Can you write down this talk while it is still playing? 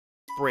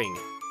spring,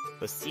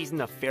 the season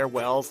of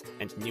farewells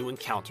and new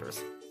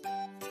encounters.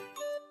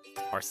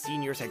 Our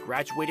seniors had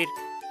graduated,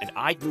 and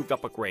I'd moved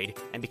up a grade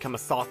and become a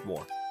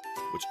sophomore,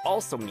 which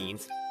also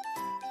means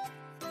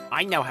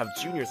I now have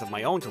juniors of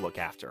my own to look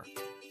after.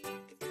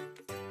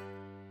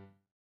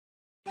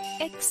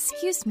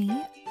 Excuse me,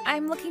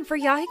 I'm looking for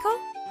Yahiko?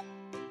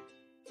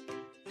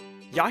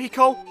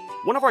 Yahiko,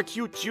 one of our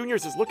cute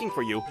juniors is looking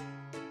for you.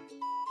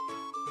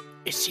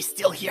 Is she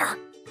still here?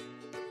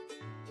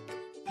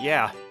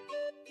 Yeah,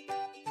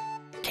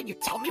 Can you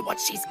tell me when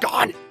she's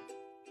gone?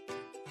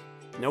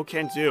 no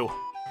can do.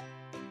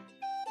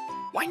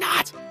 Why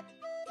not?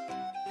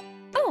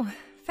 Oh,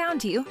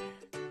 found you.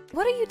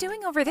 What are you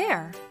doing over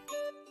there?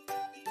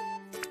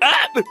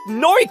 Ah!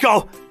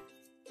 Noriko!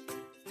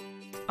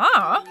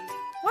 Ah?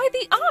 Why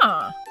the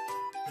ah?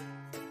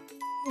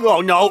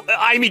 Oh no,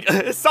 I mean,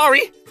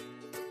 sorry!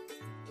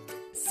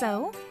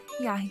 So,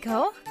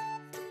 Yahiko,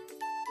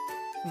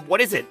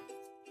 What is it?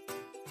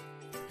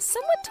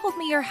 someone told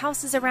me your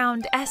house is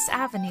around S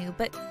Avenue,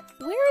 but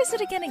where is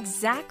it again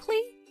exactly?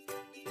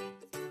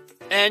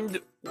 And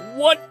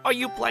what are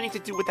you planning to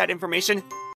do with that information?